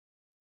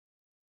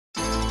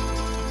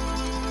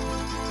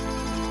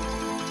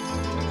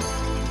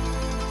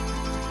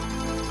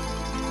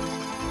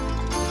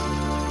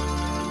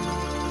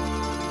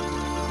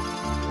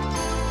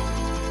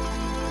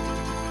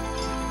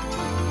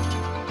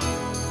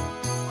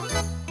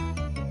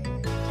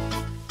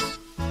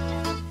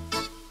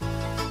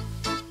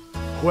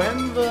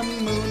When the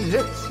moon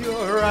hits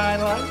your eye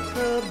like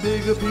a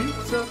big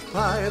pizza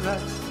pie,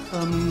 that's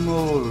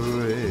amore.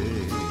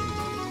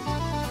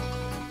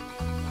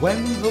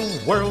 When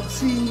the world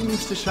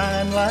seems to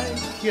shine like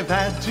you've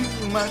had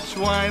too much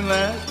wine,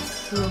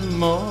 that's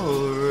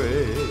amore.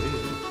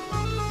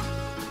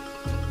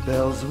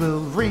 Bells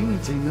will ring,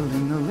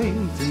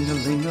 ting-a-ling-a-ling,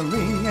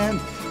 ting-a-ling-a-ling, and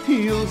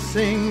you'll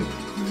sing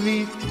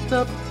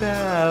Vita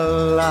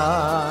Bella.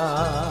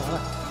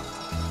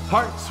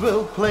 Hearts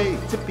will play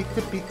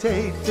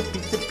tippy-tippy-tay,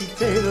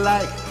 tippy-tippy-tay,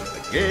 like a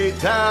gay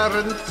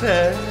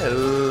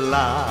tarantella.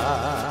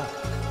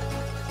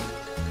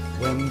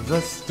 When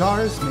the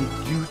stars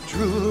make you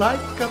drool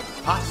like a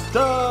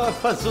pasta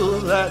puzzle,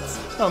 that's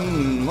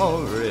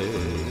amore.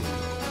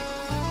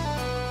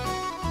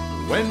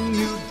 When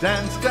you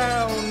dance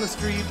down the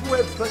street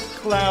with a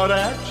cloud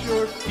at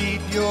your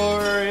feet,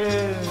 you're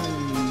in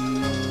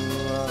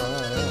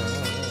love.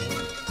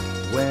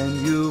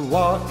 When you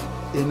walk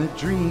in a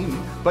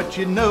dream, but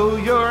you know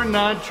you're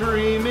not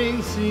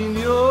dreaming,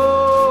 signore.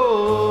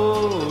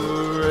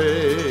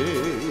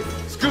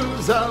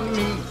 Scusa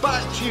me,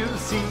 but you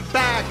see,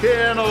 back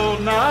in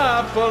old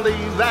Napoli,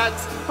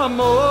 that's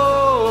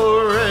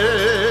amore.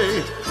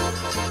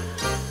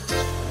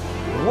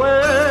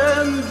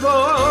 When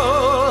the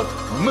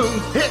moon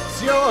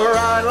hits your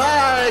eye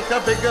like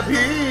a big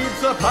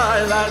pizza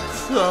pie,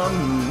 that's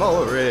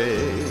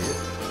amore.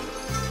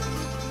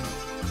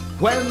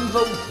 When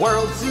the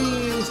world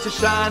seems to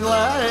shine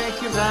like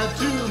you've had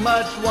too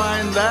much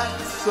wine,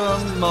 that's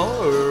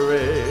amore.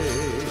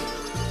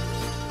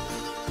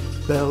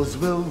 Bells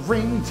will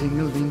ring,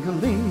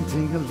 ting-a-ling-a-ling,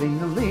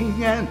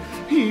 ting-a-ling-a-ling, and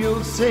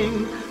you'll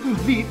sing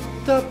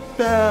Vita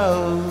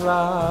Bella.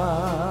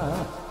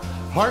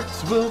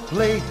 Hearts will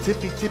play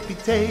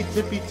tippy-tippy-tay,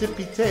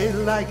 tippy-tippy-tay,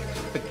 like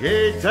a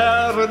gay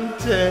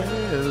tarantella.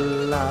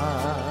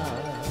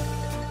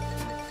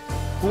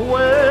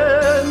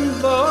 When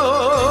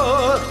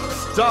the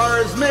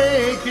stars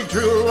make you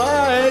drool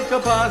like a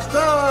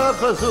pasta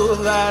puzzle,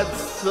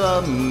 that's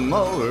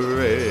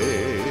amore.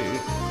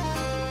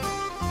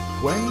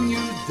 When you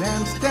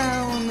dance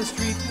down the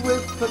street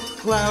with a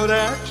cloud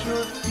at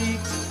your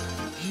feet,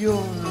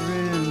 you're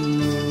in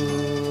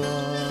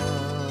love.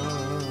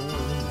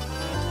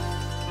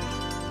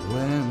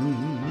 When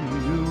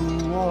you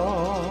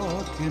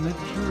walk in a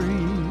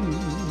dream,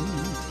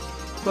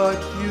 but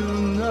you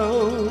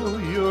know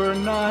you're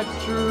not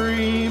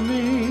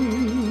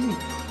dreaming,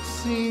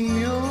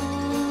 signore.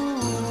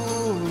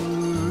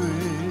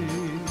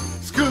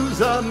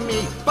 Scusa me,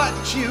 but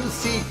you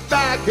see,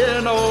 back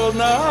in old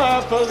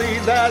Napoli,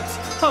 that's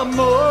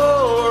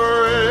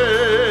amore.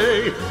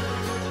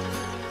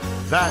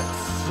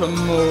 That's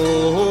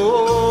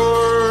amore.